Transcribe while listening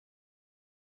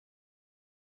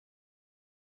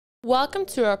Welcome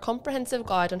to our comprehensive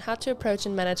guide on how to approach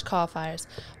and manage car fires,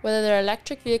 whether they're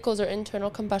electric vehicles or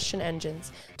internal combustion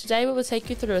engines. Today we will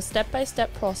take you through a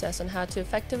step-by-step process on how to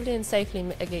effectively and safely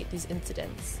mitigate these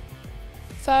incidents.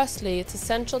 Firstly, it's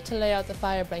essential to lay out the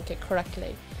fire blanket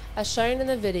correctly. As shown in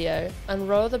the video,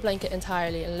 unroll the blanket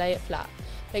entirely and lay it flat.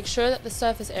 Make sure that the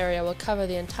surface area will cover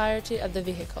the entirety of the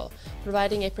vehicle,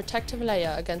 providing a protective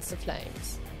layer against the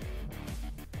flames.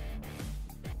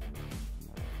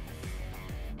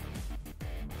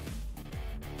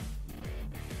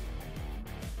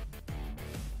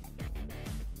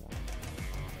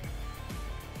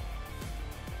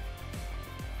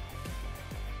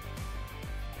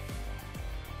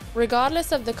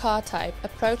 Regardless of the car type,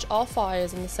 approach all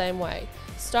fires in the same way.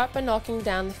 Start by knocking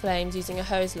down the flames using a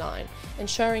hose line,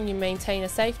 ensuring you maintain a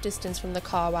safe distance from the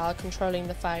car while controlling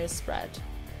the fire's spread.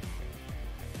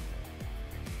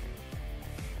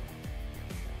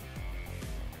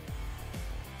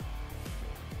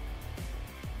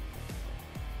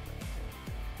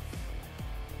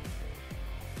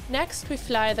 Next, we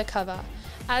fly the cover.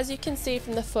 As you can see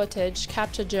from the footage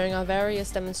captured during our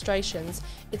various demonstrations,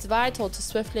 it's vital to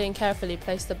swiftly and carefully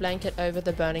place the blanket over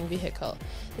the burning vehicle.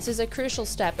 This is a crucial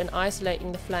step in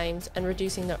isolating the flames and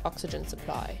reducing their oxygen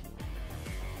supply.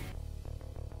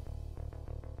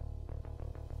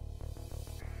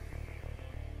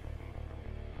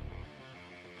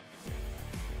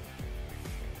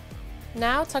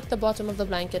 Now tuck the bottom of the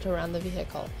blanket around the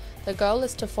vehicle. The goal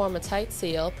is to form a tight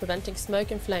seal, preventing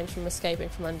smoke and flames from escaping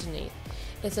from underneath.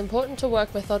 It's important to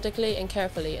work methodically and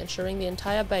carefully, ensuring the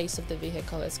entire base of the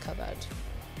vehicle is covered.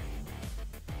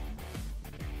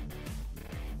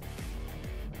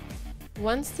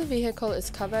 Once the vehicle is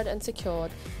covered and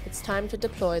secured, it's time to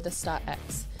deploy the Stat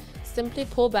X. Simply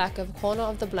pull back a corner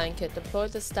of the blanket, deploy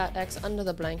the Stat X under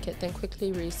the blanket, then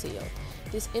quickly reseal.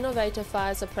 This innovative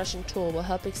fire suppression tool will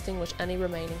help extinguish any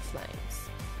remaining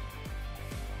flames.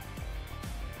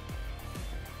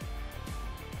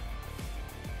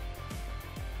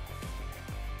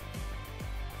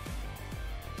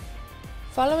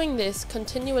 Following this,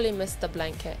 continually mist the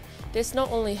blanket. This not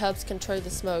only helps control the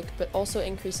smoke, but also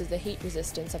increases the heat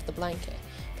resistance of the blanket,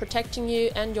 protecting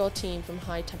you and your team from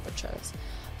high temperatures.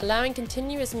 Allowing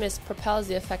continuous mist propels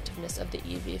the effectiveness of the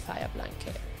EV fire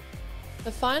blanket.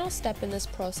 The final step in this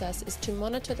process is to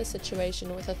monitor the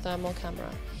situation with a thermal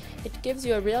camera. It gives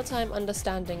you a real-time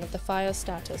understanding of the fire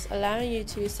status, allowing you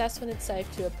to assess when it's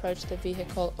safe to approach the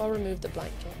vehicle or remove the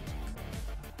blanket.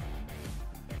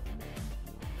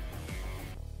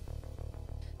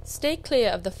 Stay clear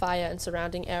of the fire and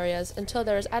surrounding areas until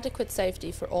there is adequate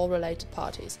safety for all related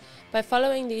parties. By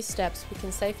following these steps, we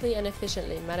can safely and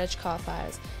efficiently manage car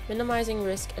fires, minimizing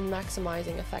risk and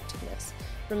maximizing effectiveness.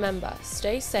 Remember,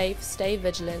 stay safe, stay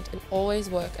vigilant, and always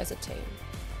work as a team.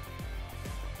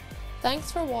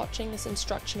 Thanks for watching this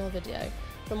instructional video.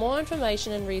 For more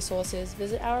information and resources,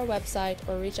 visit our website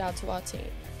or reach out to our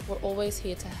team. We're always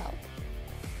here to help.